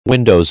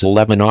Windows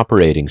 11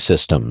 operating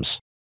systems.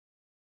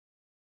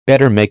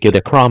 Better make it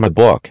a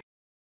Chromebook.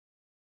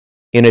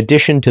 In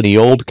addition to the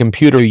old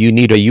computer, you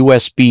need a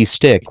USB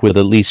stick with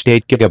at least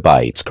 8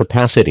 GB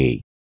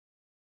capacity.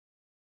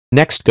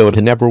 Next, go to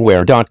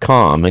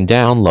neverwhere.com and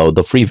download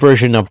the free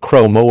version of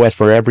Chrome OS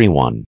for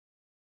everyone.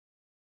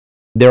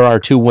 There are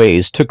 2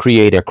 ways to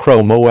create a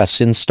Chrome OS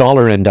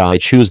installer, and I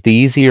choose the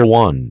easier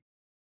one.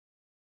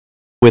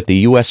 With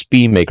the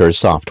USB Maker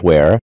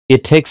software,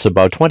 it takes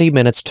about 20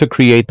 minutes to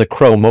create the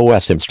Chrome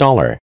OS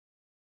installer.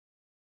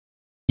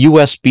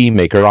 USB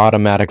Maker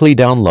automatically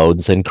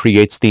downloads and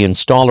creates the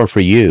installer for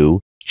you.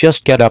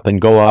 Just get up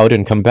and go out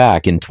and come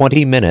back in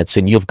 20 minutes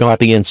and you've got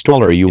the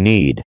installer you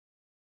need.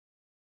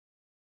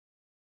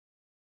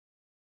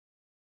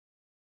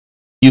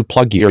 You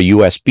plug your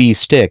USB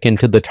stick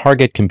into the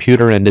target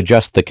computer and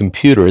adjust the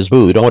computer's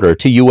boot order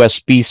to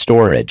USB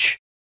storage.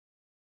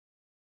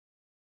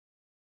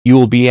 You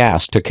will be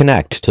asked to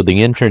connect to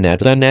the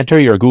internet, then enter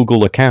your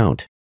Google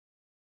account.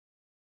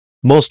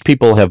 Most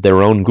people have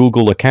their own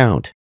Google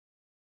account.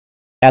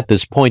 At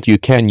this point, you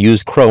can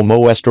use Chrome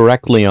OS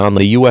directly on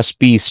the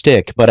USB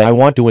stick, but I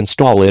want to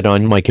install it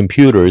on my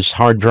computer's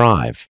hard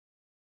drive.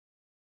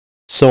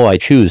 So I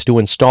choose to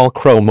install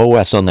Chrome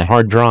OS on the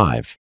hard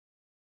drive.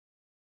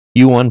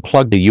 You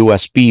unplug the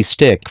USB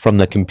stick from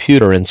the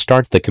computer and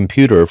start the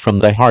computer from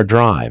the hard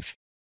drive.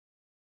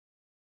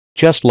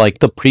 Just like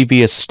the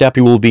previous step,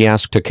 you will be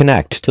asked to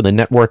connect to the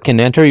network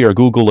and enter your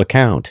Google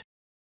account.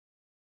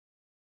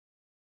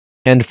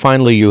 And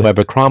finally, you have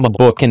a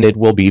Chromebook and it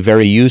will be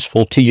very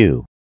useful to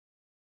you.